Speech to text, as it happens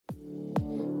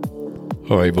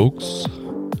Hi, folks.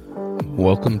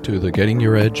 Welcome to the Getting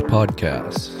Your Edge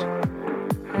podcast.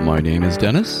 My name is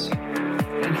Dennis.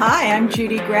 And hi, I'm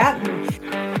Judy Gratton.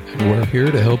 And we're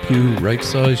here to help you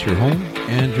right-size your home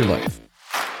and your life.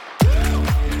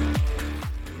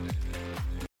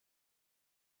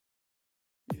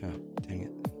 Yeah, dang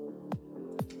it.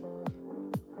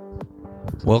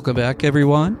 Welcome back,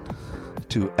 everyone,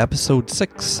 to episode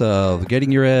 6 of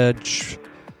Getting Your Edge,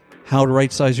 How to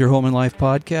Right-Size Your Home and Life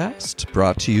podcast,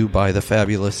 brought to you by the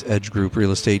fabulous Edge Group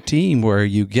Real Estate Team, where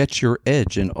you get your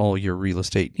edge in all your real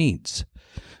estate needs.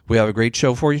 We have a great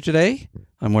show for you today.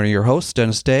 I'm one of your hosts,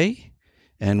 Dennis Day,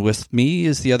 and with me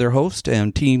is the other host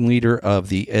and team leader of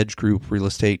the Edge Group Real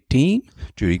Estate Team,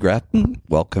 Judy Gratton.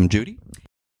 Welcome, Judy.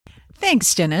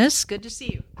 Thanks, Dennis. Good to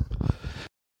see you.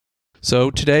 So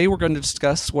today we're going to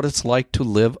discuss what it's like to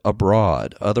live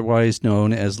abroad, otherwise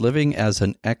known as living as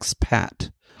an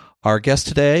expat. Our guest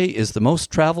today is the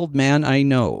most traveled man I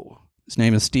know. His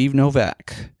name is Steve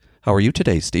Novak. How are you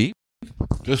today, Steve?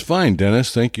 Just fine,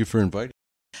 Dennis. Thank you for inviting.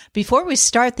 Before we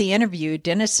start the interview,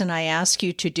 Dennis and I ask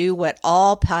you to do what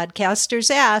all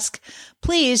podcasters ask.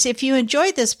 Please, if you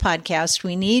enjoyed this podcast,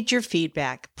 we need your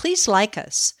feedback. Please like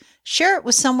us. Share it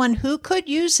with someone who could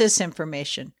use this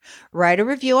information. Write a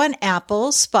review on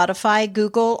Apple, Spotify,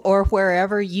 Google, or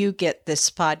wherever you get this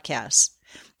podcast.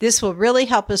 This will really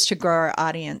help us to grow our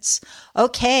audience.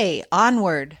 Okay,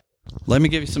 onward. Let me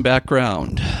give you some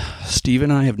background. Steve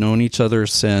and I have known each other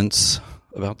since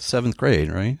about the 7th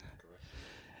grade, right?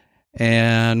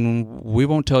 And we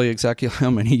won't tell you exactly how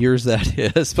many years that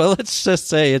is, but let's just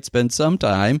say it's been some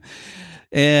time.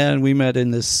 And we met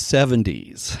in the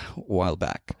 70s, a while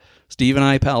back. Steve and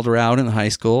I palled around in high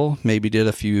school, maybe did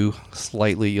a few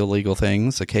slightly illegal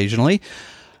things occasionally.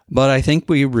 But I think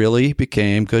we really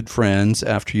became good friends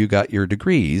after you got your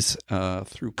degrees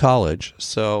through college.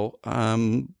 So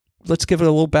let's give it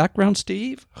a little background,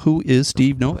 Steve. Who is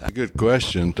Steve Novak? Good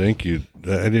question. Thank you.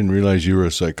 I didn't realize you were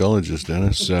a psychologist,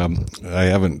 Dennis. I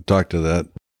haven't talked to that.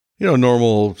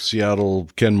 Normal Seattle,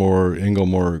 Kenmore,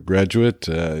 Inglemore graduate,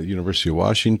 University of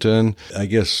Washington. I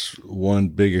guess one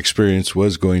big experience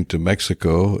was going to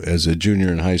Mexico as a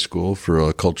junior in high school for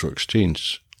a cultural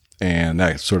exchange. And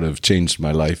that sort of changed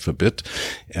my life a bit.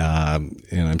 And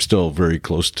I'm still very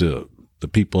close to the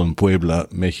people in Puebla,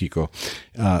 Mexico.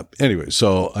 Anyway,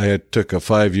 so I took a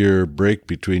 5-year break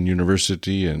between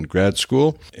university and grad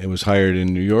school. I was hired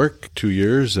in New York 2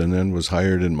 years and then was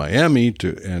hired in Miami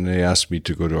and they asked me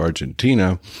to go to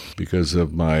Argentina because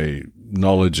of my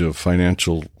knowledge of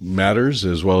financial matters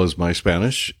as well as my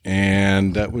Spanish.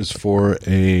 And that was for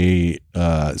a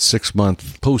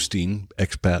 6-month posting,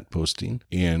 expat posting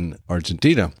in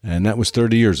Argentina. And that was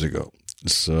 30 years ago.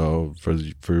 So for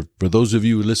those of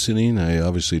you listening, I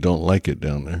obviously don't like it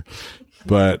down there.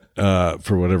 But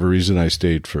for whatever reason, I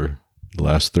stayed for the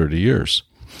last 30 years.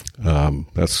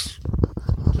 That's.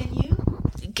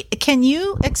 Can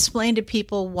you explain to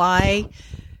people why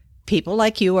people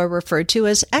like you are referred to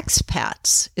as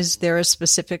expats? Is there a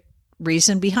specific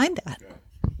reason behind that?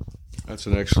 That's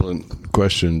an excellent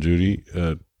question, Judy,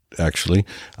 actually.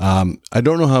 I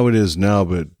don't know how it is now,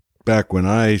 but back when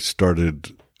I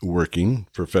started working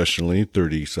professionally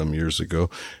 30-some years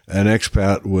ago, an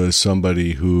expat was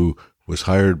somebody who was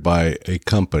hired by a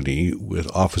company with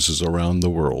offices around the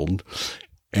world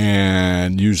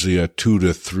and usually a 2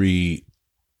 to 3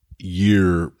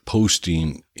 year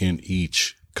posting in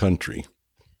each country.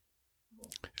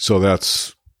 So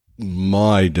that's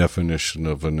my definition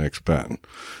of an expat.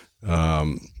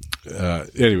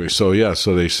 Anyway,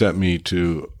 so they sent me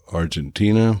to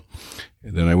Argentina.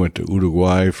 And then I went to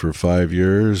Uruguay for 5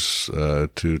 years,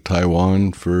 to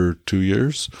Taiwan for 2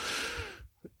 years,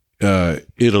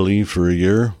 Italy for a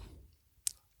year,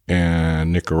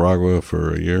 and Nicaragua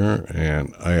for a year.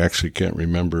 And I actually can't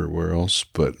remember where else,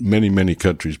 but many, many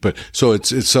countries. But so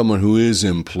it's someone who is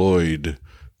employed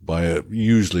by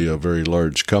usually a very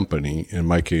large company, in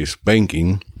my case,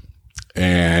 banking,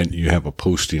 and you have a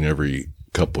posting every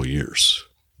couple years.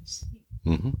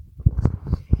 Mm-hmm.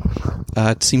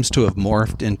 It seems to have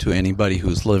morphed into anybody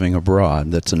who's living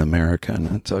abroad that's an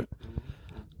American.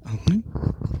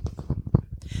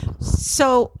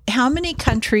 So how many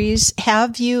countries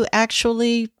have you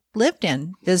actually lived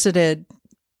in, visited?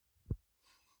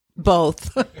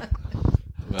 Both.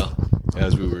 Well,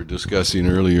 as we were discussing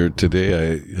earlier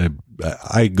today,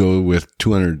 I go with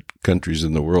 200 countries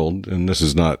in the world, and this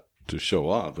is not to show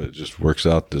off. It just works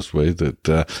out this way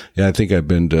that, I think I've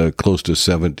been to close to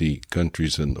 70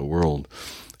 countries in the world,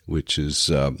 which is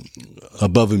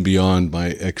above and beyond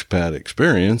my expat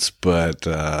experience, but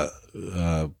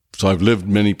So I've lived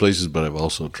many places, but I've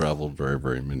also traveled very,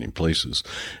 very many places.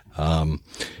 And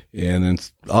then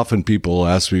often people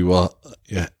ask me, well,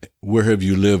 where have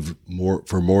you lived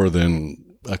for more than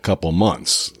a couple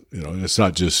months? It's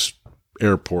not just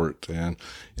airport. And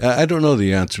I don't know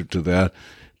the answer to that,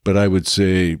 but I would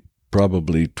say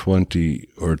probably 20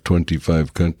 or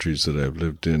 25 countries that I've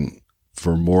lived in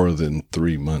for more than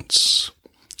 3 months.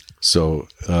 So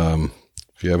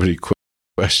if you have any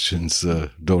questions,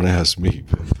 don't ask me.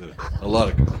 But, a lot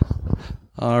of.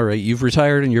 All right, you've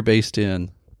retired and you're based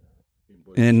in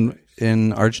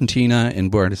Argentina, in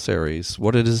Buenos Aires.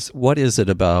 What is it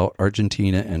about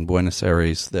Argentina and Buenos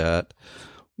Aires that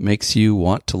makes you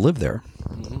want to live there?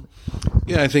 Mm-hmm.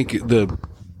 Yeah, I think the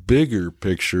bigger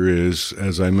picture is,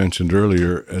 as I mentioned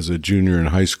earlier, as a junior in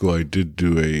high school, I did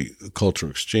do a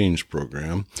cultural exchange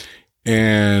program.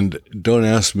 And don't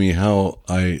ask me how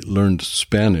I learned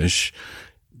Spanish,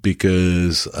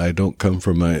 because I don't come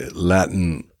from a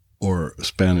Latin or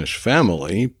Spanish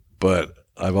family, but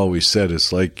I've always said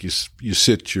it's like you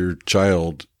sit your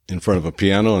child in front of a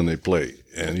piano and they play,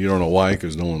 and you don't know why,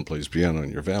 because no one plays piano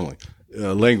in your family.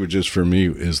 Languages for me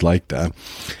is like that.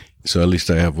 So at least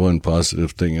I have one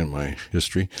positive thing in my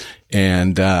history.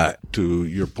 And to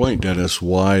your point, Dennis,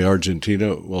 why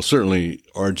Argentina? Well, certainly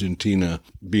Argentina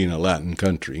being a Latin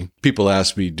country. People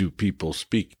ask me, do people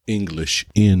speak English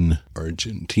in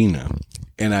Argentina?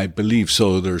 And I believe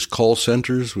so. There's call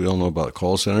centers. We all know about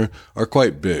call center, are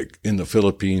quite big in the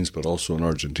Philippines, but also in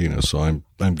Argentina. So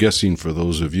I'm guessing, for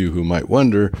those of you who might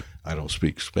wonder, I don't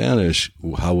speak Spanish,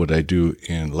 how would I do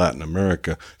in Latin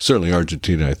America? Certainly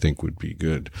Argentina, I think, would be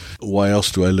good. Why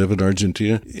else do I live in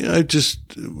Argentina?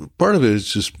 Part of it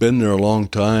is just been there a long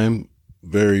time,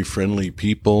 very friendly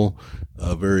people,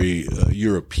 a very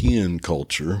European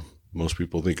culture. Most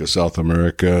people think of South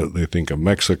America, they think of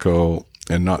Mexico,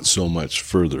 and not so much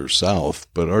further south.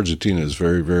 But Argentina is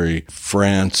very, very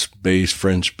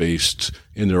French-based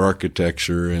in their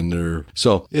architecture and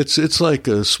so it's like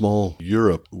a small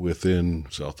Europe within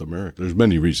South America. There's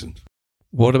many reasons.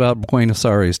 What about Buenos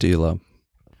Aires do you love?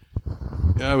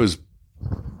 Yeah, I was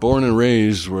born and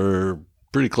raised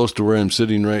pretty close to where I'm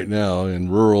sitting right now, in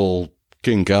rural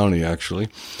King County, actually.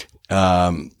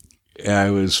 My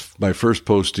first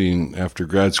posting after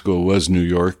grad school was New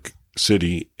York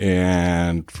City,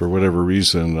 and for whatever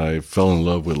reason, I fell in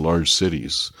love with large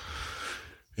cities.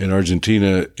 And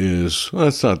Argentina it's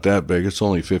not that big. It's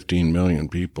only 15 million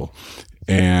people.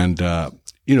 And,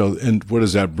 and what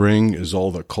does that bring is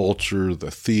all the culture,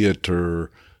 the theater,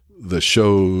 the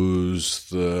shows,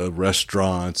 the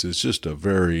restaurants. It's just a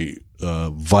very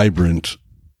vibrant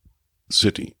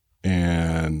city.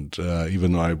 And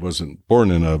even though I wasn't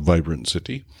born in a vibrant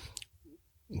city,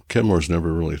 Kenmore's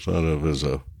never really thought of as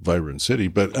a vibrant city.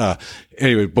 But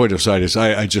anyway, Buenos Aires,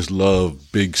 I just love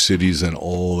big cities and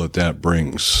all that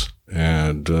brings,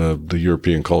 and the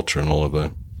European culture and all of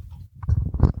that.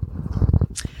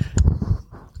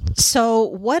 So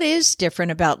what is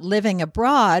different about living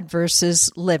abroad versus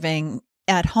living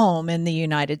at home in the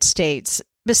United States?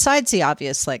 Besides the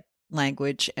obvious, like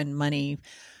language and money,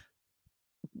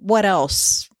 what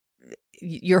else?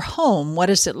 Your home, what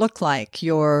does it look like?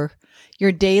 Your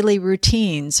daily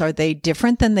routines, are they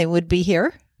different than they would be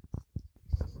here?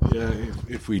 Yeah,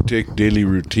 if we take daily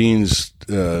routines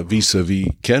vis-a-vis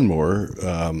Kenmore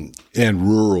and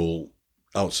rural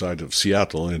outside of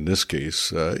Seattle, in this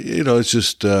case, it's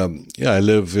just, I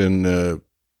live in a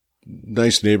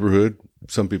nice neighborhood.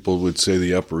 Some people would say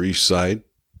the Upper East Side,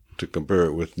 to compare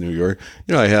it with New York.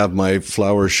 I have my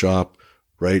flower shop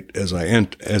right as I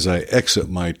exit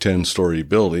my 10-story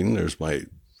building.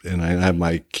 And I have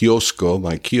my kiosk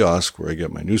where I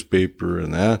get my newspaper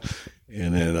and that.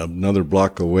 And then another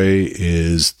block away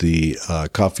is the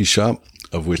coffee shop,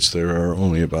 of which there are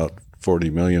only about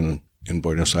 40 million in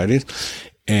Buenos Aires.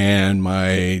 And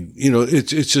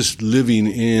it's just living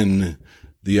in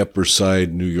the Upper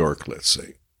Side, New York, let's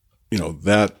say.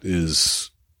 That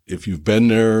is, if you've been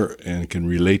there and can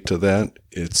relate to that,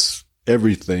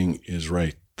 everything is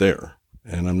right there.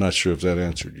 And I'm not sure if that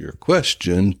answered your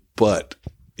question, but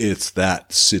it's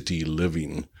that city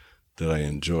living that I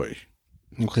enjoy.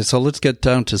 Okay, so let's get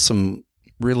down to some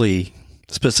really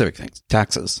specific things.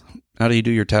 Taxes. How do you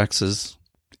do your taxes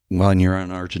when you're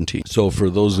in Argentina? So for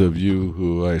those of you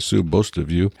who, I assume most of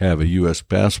you, have a U.S.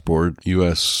 passport,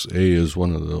 USA is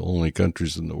one of the only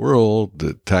countries in the world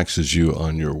that taxes you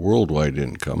on your worldwide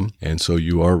income. And so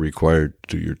you are required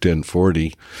to do your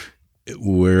 1040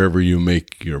 wherever you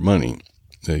make your money.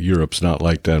 Europe's not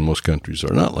like that, and most countries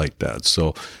are not like that.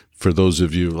 So for those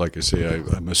of you, like I say,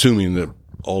 I'm assuming that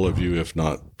all of you, if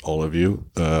not all of you,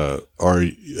 are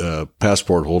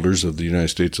passport holders of the United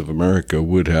States of America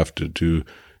would have to do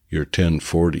your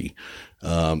 1040.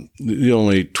 The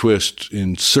only twist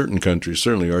in certain countries,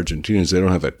 certainly Argentina, is they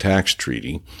don't have a tax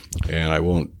treaty, and I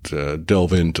won't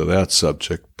delve into that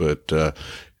subject, but the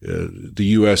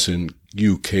U.S. and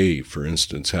UK, for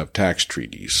instance, have tax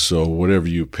treaties. So whatever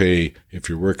you pay, if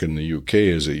you're working in the UK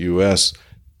as a U.S.,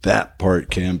 that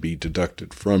part can be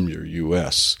deducted from your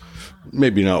U.S.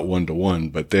 Maybe not one-to-one,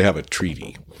 but they have a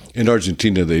treaty. In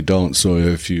Argentina, they don't. So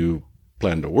if you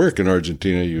plan to work in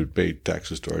Argentina, you'd pay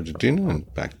taxes to Argentina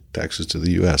and back taxes to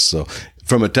the U.S. So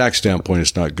from a tax standpoint,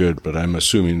 it's not good, but I'm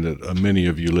assuming that many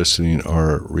of you listening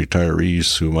are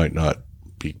retirees who might not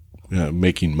be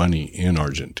making money in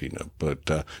Argentina,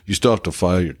 but you still have to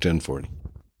file your 1040.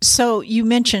 So you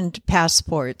mentioned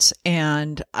passports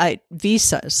and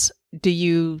visas.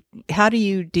 How do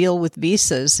you deal with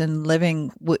visas and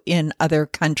living in other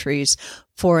countries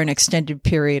for an extended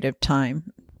period of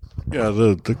time? Yeah,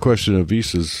 the question of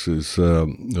visas is a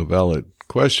valid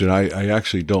question. I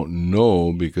actually don't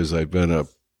know because I've been a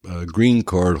green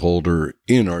card holder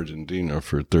in Argentina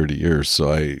for 30 years,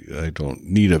 so I don't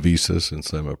need a visa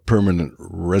since I'm a permanent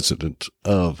resident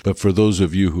of. But for those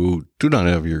of you who do not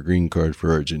have your green card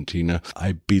for Argentina,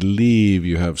 I believe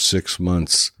you have 6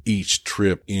 months each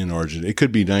trip in Argentina. It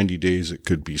could be 90 days, it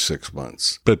could be 6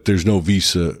 months, but there's no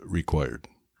visa required.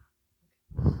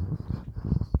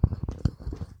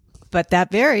 But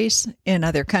that varies in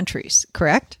other countries,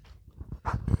 correct?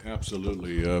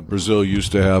 Absolutely. Brazil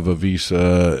used to have a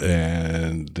visa,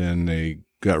 and then they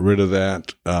got rid of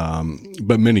that.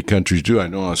 But many countries do. I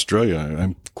know Australia,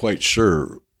 I'm quite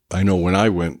sure. I know when I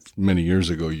went many years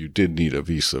ago, you did need a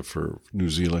visa for New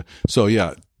Zealand. So,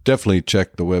 yeah, definitely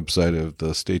check the website of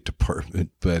the State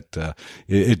Department. But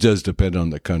it does depend on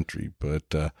the country.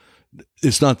 But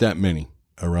it's not that many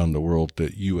around the world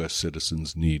that U.S.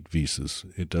 citizens need visas.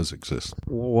 It does exist.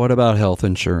 What about health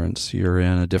insurance? You're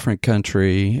in a different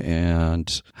country,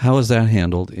 and how is that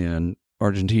handled in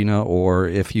Argentina? Or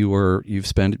if you've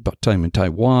spent time in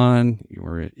Taiwan, you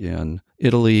were in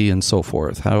Italy, and so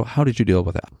forth. How did you deal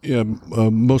with that? Yeah,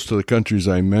 most of the countries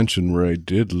I mentioned where I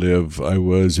did live, I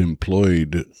was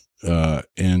employed.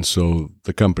 And so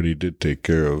the company did take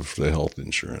care of the health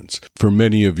insurance. For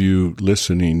many of you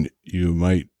listening, you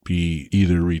might be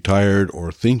either retired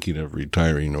or thinking of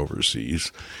retiring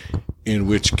overseas, in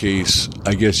which case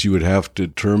I guess you would have to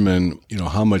determine,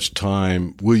 how much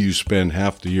time will you spend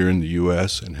half the year in the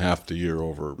U.S. and half the year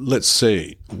over. Let's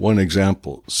say, one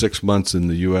example, 6 months in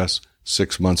the U.S.,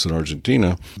 6 months in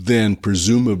Argentina, then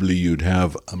presumably you'd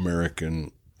have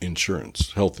American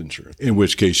insurance, health insurance, in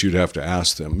which case you'd have to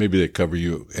ask them. Maybe they cover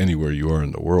you anywhere you are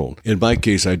in the world. In my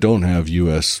case, I don't have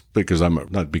U.S.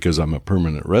 not because I'm a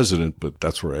permanent resident, but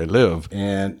that's where I live.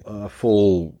 And a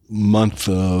full month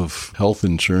of health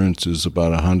insurance is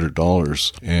about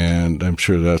 $100. And I'm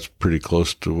sure that's pretty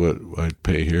close to what I'd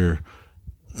pay here,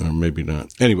 or maybe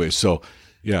not. Anyway, so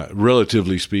yeah,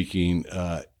 relatively speaking,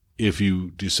 if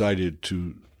you decided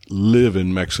to live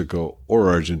in Mexico or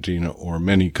Argentina or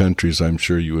many countries, I'm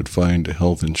sure you would find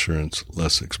health insurance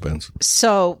less expensive.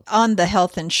 So on the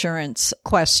health insurance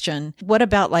question, what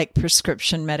about like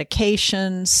prescription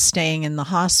medications, staying in the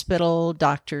hospital,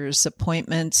 doctor's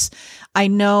appointments? I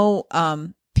know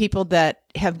people that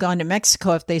have gone to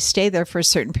Mexico, if they stay there for a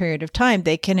certain period of time,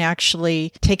 they can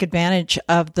actually take advantage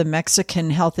of the Mexican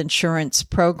health insurance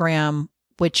program,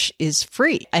 which is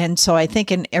free. And so I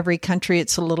think in every country,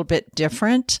 it's a little bit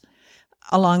different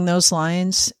along those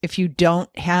lines. If you don't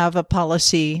have a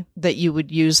policy that you would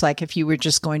use, like if you were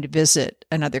just going to visit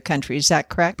another country, is that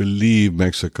correct? I believe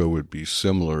Mexico would be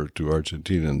similar to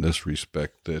Argentina in this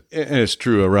respect. And it's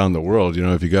true around the world.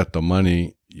 If you got the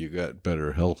money, you got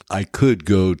better health. I could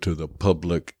go to the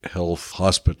public health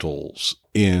hospitals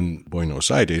in Buenos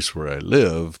Aires where I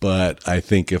live, but I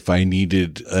think if I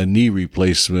needed a knee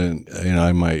replacement,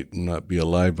 I might not be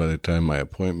alive by the time my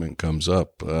appointment comes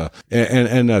up.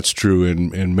 And that's true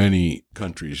in many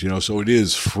countries, so it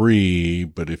is free,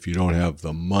 but if you don't have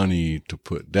the money to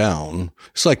put down,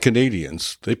 it's like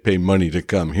Canadians. They pay money to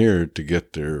come here to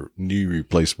get their knee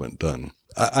replacement done.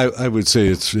 I would say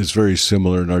it's very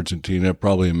similar in Argentina,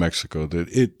 probably in Mexico, that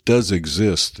it does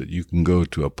exist that you can go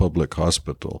to a public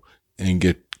hospital and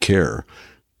get care,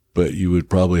 but you would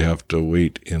probably have to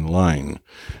wait in line.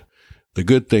 The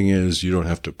good thing is you don't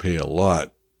have to pay a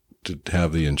lot to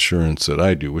have the insurance that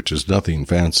I do, which is nothing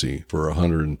fancy, for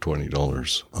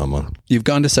 $120 a month. You've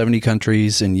gone to 70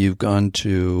 countries and you've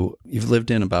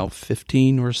lived in about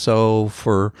 15 or so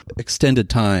for extended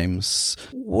times.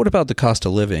 What about the cost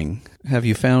of living? Have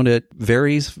you found it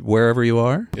varies wherever you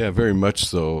are? Yeah, very much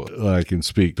so. I can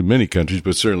speak to many countries,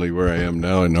 but certainly where I am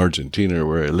now in Argentina,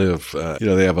 where I live,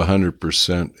 they have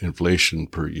 100% inflation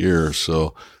per year.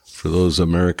 So for those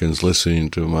Americans listening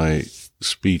to my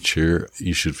speech here,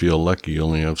 you should feel lucky you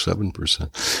only have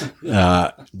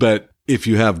 7%. But if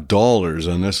you have dollars,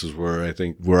 and this is where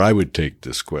I would take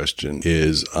this question,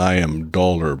 is I am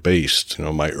dollar based.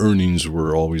 My earnings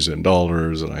were always in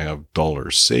dollars and I have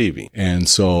dollar saving. And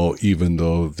so even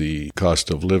though the cost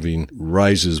of living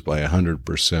rises by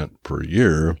 100% per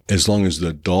year, as long as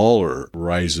the dollar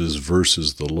rises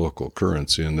versus the local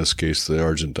currency, in this case, the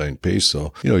Argentine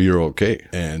peso, you're okay.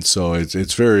 And so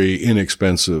it's very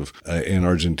inexpensive. In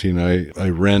Argentina, I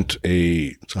rent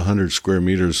it's 100 square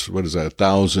meters. What is that?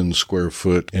 1,000 square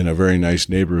foot in a very nice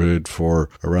neighborhood for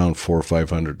around $400 or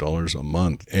 $500 a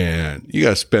month. And you got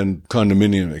to spend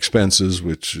condominium expenses,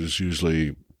 which is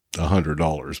usually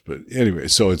 $100. But anyway,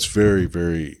 so it's very,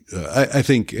 very, I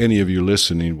think any of you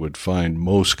listening would find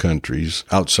most countries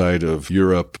outside of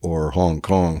Europe or Hong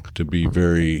Kong to be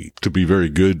very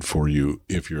good for you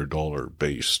if you're dollar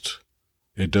based.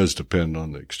 It does depend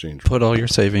on the exchange rate. Put all your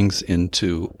savings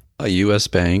into a U.S.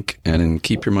 bank and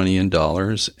keep your money in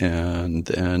dollars, and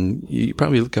then you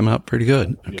probably come out pretty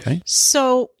good. Okay.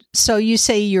 So you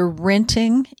say you're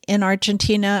renting in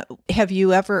Argentina. Have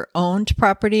you ever owned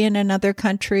property in another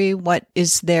country?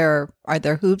 Are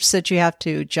there hoops that you have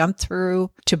to jump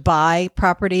through to buy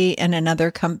property in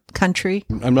another country?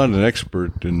 I'm not an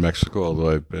expert in Mexico,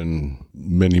 although I've been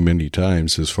many, many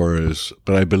times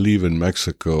but I believe in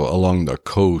Mexico, along the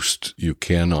coast, you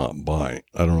cannot buy.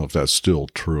 I don't know if that's still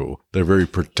true. They're very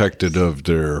protected of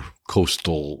their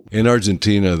coastal. In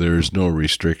Argentina, there's no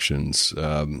restrictions.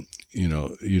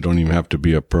 You don't even have to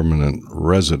be a permanent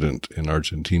resident in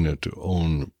Argentina to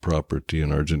own property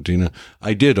in Argentina.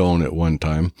 I did own it one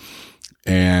time,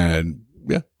 and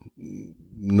yeah,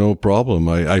 no problem.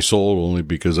 I sold only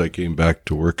because I came back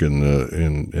to work in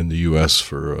the U.S.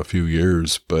 for a few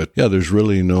years. But yeah, there's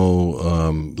really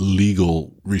no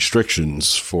legal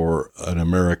restrictions for an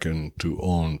American to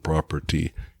own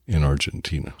property in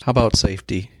Argentina. How about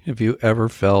safety? Have you ever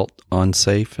felt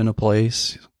unsafe in a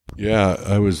place? Yeah,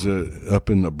 I was up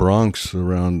in the Bronx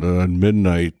around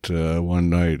midnight one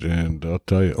night, and I'll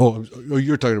tell you. Oh,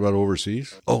 you're talking about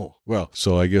overseas? Oh, well,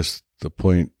 so I guess the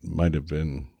point might have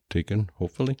been taken,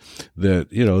 hopefully, that,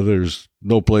 there's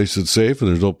no place that's safe and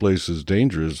there's no place that's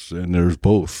dangerous, and there's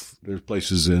both. There's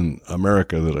places in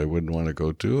America that I wouldn't want to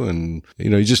go to, and,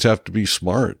 you just have to be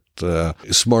smart.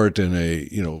 Smart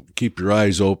in keep your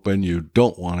eyes open. You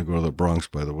don't want to go to the Bronx,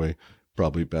 by the way,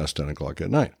 probably past 10 o'clock at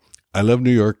night. I love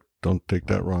New York. Don't take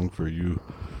that wrong for you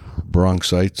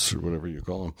Bronxites or whatever you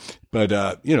call them. But,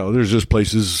 there's just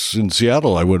places in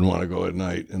Seattle I wouldn't want to go at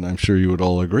night, and I'm sure you would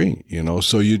all agree,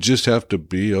 So you just have to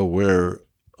be aware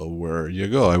of where you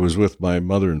go. I was with my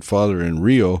mother and father in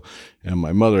Rio, and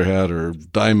my mother had her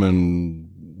diamond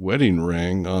wedding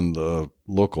ring on the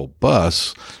local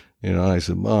bus. I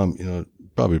said, Mom,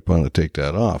 probably want to take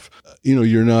that off.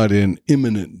 You're not in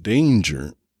imminent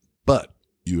danger, but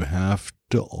you have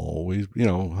to always,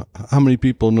 how many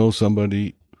people know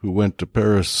somebody who went to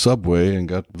Paris subway and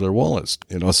got their wallets,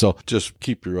 so just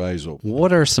keep your eyes open.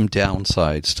 What are some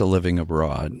downsides to living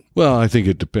abroad? Well, I think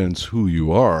it depends who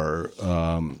you are.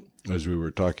 As we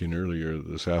were talking earlier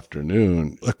this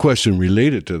afternoon, a question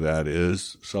related to that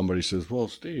is somebody says, well,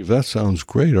 Steve, that sounds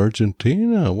great.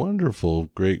 Argentina, wonderful,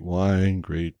 great wine,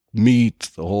 great meat,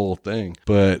 the whole thing.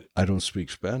 But I don't speak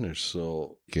Spanish,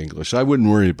 so English. I wouldn't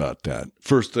worry about that.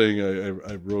 First thing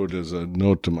I wrote as a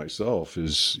note to myself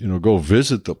is, go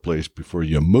visit the place before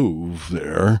you move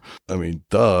there. I mean,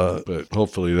 duh. But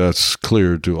hopefully that's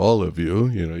clear to all of you.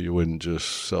 You wouldn't just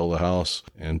sell the house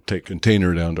and take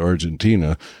container down to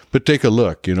Argentina. But take a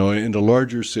look, in the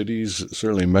larger cities,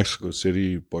 certainly Mexico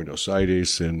City, Buenos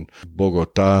Aires, and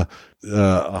Bogota,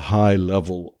 a high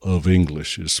level of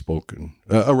English is spoken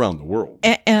around the world.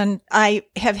 And I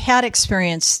have had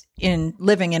experience in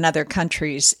living in other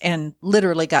countries and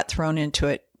literally got thrown into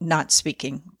it not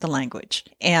speaking the language.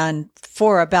 And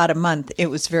for about a month, it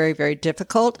was very, very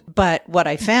difficult. But what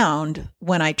I found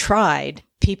when I tried,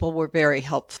 people were very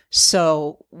helpful.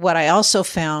 So what I also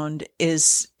found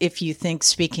is if you think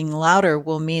speaking louder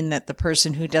will mean that the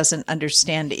person who doesn't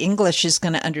understand English is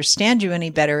going to understand you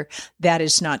any better, that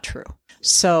is not true.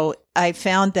 So I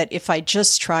found that if I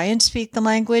just try and speak the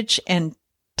language and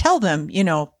tell them,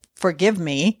 forgive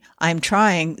me, I'm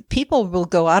trying. People will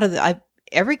go out of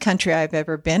every country I've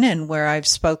ever been in where I've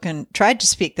tried to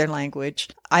speak their language,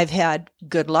 I've had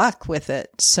good luck with it.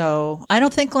 So I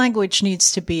don't think language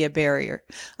needs to be a barrier.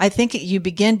 I think you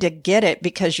begin to get it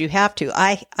because you have to.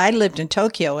 I lived in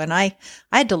Tokyo and I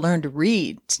had to learn to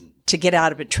read to get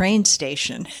out of a train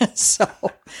station. So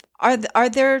are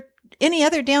there any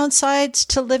other downsides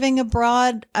to living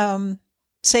abroad?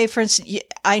 Say, for instance,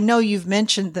 I know you've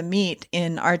mentioned the meat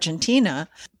in Argentina.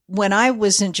 When I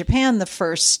was in Japan the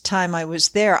first time I was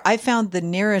there, I found the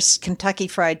nearest Kentucky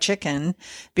Fried Chicken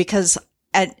because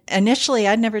initially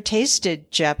I'd never tasted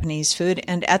Japanese food,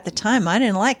 and at the time I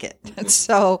didn't like it.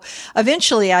 So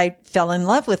eventually I fell in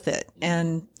love with it,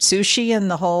 and sushi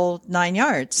and the whole 9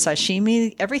 yards,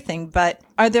 sashimi, everything. But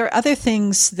are there other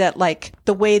things that, like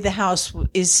the way the house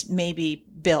is maybe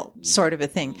built, sort of a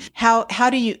thing? How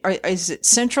do you, is it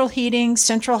central heating,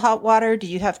 central hot water? Do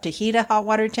you have to heat a hot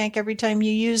water tank every time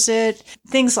you use it?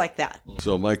 Things like that.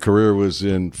 So my career was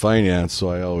in finance, so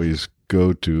I always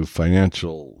go to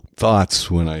financial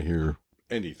thoughts when I hear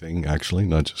anything, actually,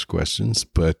 not just questions.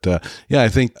 But I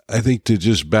think to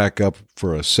just back up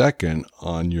for a second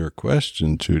on your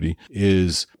question, Judy,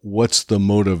 is what's the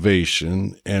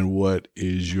motivation and what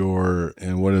is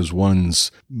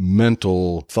one's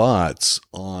mental thoughts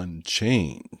on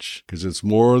change? Because it's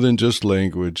more than just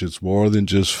language. It's more than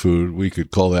just food. We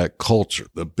could call that culture,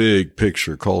 the big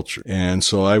picture culture. And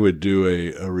so I would do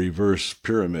a reverse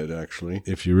pyramid, actually.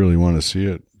 If you really want to see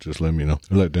it, just let me know.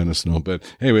 Or let Dennis know. But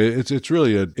anyway, it's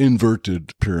really an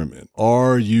inverted pyramid.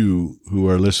 Are you, who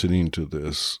are listening to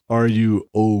this, are you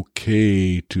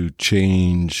okay to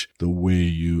change the way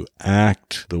you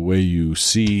act, the way you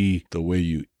see, the way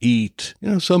you eat?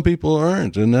 Some people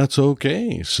aren't, and that's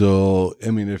okay. So,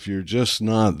 if you're just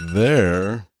not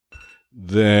there,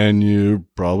 then you're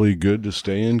probably good to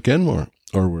stay in Kenmore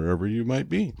or wherever you might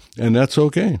be. And that's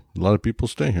okay. A lot of people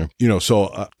stay here.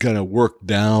 So kind of work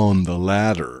down the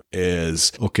ladder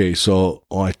is, okay, so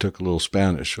I took a little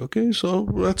Spanish. Okay, so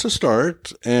that's a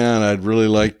start. And I'd really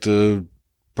like to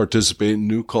participate in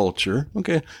new culture.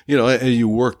 Okay. And you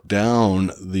work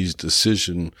down these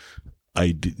decisions.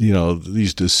 And,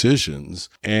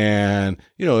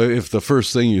 if the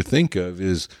first thing you think of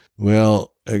is,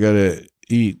 well, I got to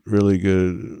eat really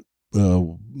good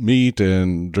meat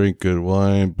and drink good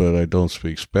wine, but I don't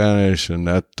speak Spanish and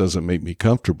that doesn't make me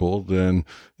comfortable, then,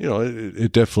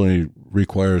 it definitely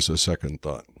requires a second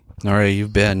thought. All right,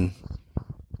 you've been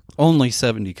only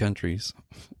 70 countries.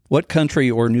 What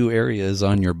country or new area is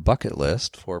on your bucket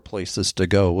list for places to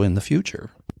go in the future?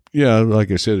 Yeah,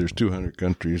 like I said, there's 200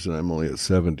 countries, and I'm only at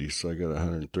 70, so I got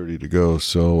 130 to go.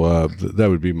 So that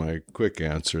would be my quick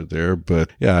answer there.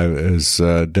 But yeah, as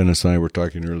Dennis and I were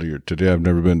talking earlier today, I've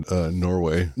never been to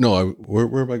Norway. No,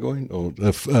 where am I going? Oh,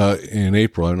 in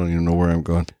April. I don't even know where I'm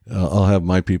going. I'll have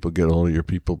my people get a hold of your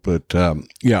people. But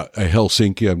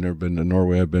Helsinki. I've never been to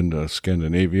Norway. I've been to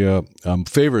Scandinavia.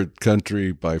 Favorite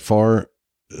country by far,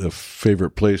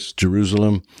 favorite place,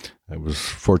 Jerusalem. I was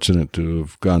fortunate to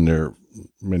have gone there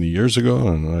many years ago,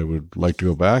 and I would like to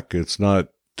go back. It's not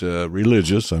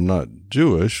religious. I'm not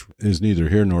Jewish. Is neither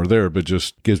here nor there, but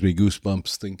just gives me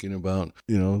goosebumps thinking about,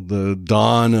 the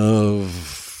dawn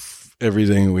of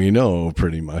everything we know,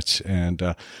 pretty much.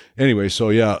 And anyway, so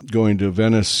yeah, going to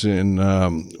Venice in,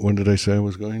 when did I say I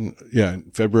was going? Yeah,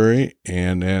 in February,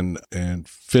 and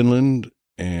Finland,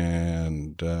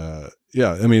 and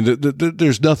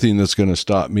there's nothing that's going to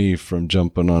stop me from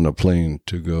jumping on a plane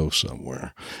to go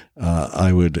somewhere.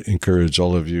 I would encourage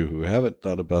all of you who haven't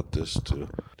thought about this to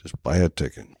just buy a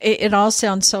ticket. It all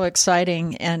sounds so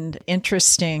exciting and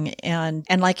interesting. And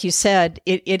like you said,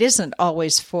 it isn't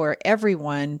always for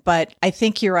everyone, but I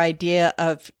think your idea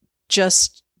of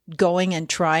just going and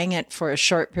trying it for a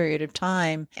short period of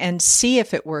time and see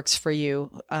if it works for you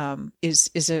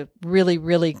is a really,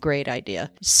 really great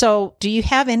idea. So do you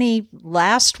have any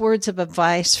last words of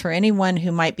advice for anyone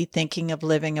who might be thinking of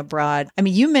living abroad?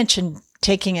 You mentioned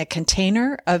taking a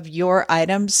container of your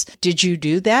items. Did you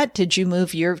do that? Do you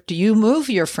move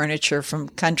your furniture from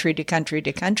country to country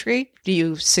to country? Do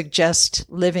you suggest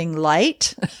living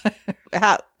light?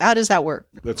 How does that work?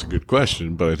 That's a good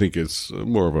question, but I think it's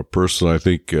more of a personal,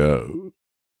 the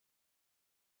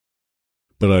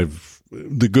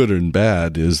good and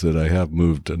bad is that I have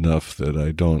moved enough that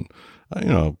I don't,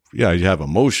 you have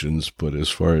emotions, but as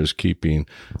far as keeping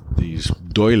these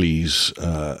doilies,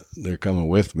 they're coming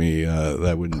with me,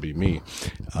 that wouldn't be me.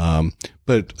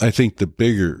 But I think the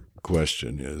bigger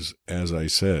question is, as I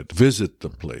said, visit the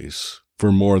place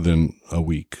for more than a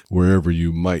week, wherever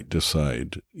you might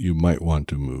decide you might want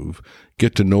to move.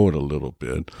 Get to know it a little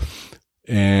bit.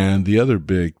 And the other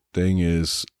big thing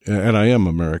is, and I am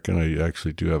American. I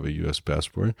actually do have a U.S.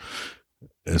 passport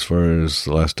as far as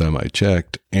the last time I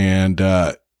checked. And,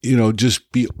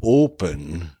 just be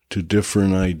open to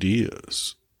different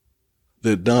ideas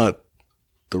that not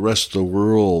the rest of the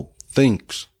world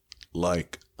thinks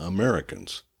like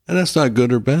Americans. And that's not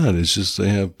good or bad. It's just they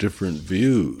have different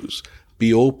views.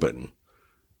 Be open.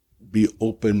 Be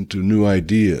open to new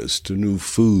ideas, to new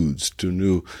foods,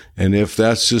 and if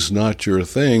that's just not your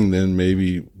thing, then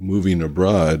maybe moving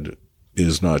abroad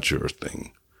is not your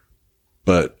thing.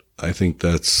 But I think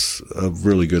that's a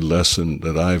really good lesson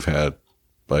that I've had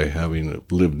by having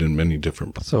lived in many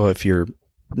different places. So if you're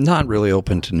not really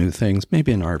open to new things,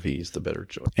 maybe an RV is the better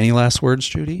choice. Any last words,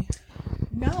 Judy?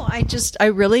 No, I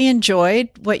really enjoyed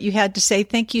what you had to say.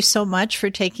 Thank you so much for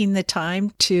taking the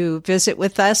time to visit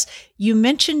with us. You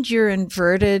mentioned your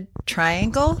inverted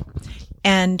triangle,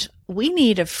 and we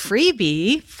need a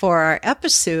freebie for our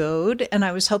episode. And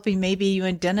I was hoping maybe you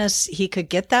and Dennis, he could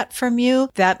get that from you.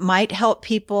 That might help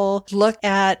people look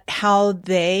at how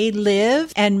they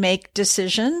live and make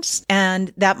decisions.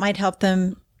 And that might help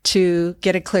them to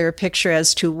get a clearer picture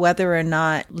as to whether or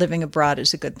not living abroad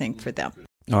is a good thing for them.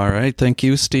 All right. Thank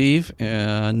you, Steve.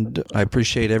 And I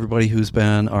appreciate everybody who's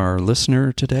been our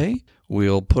listener today.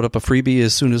 We'll put up a freebie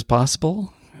as soon as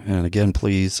possible. And again,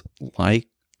 please like,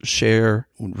 share,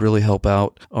 would really help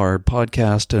out our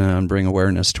podcast and bring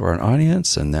awareness to our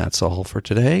audience. And that's all for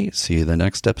today. See you the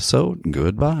next episode.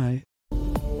 Goodbye.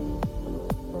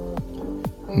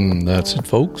 That's it,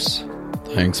 folks.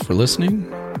 Thanks for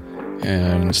listening.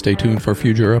 And stay tuned for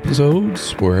future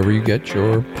episodes wherever you get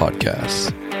your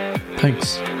podcasts.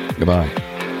 Thanks. Goodbye.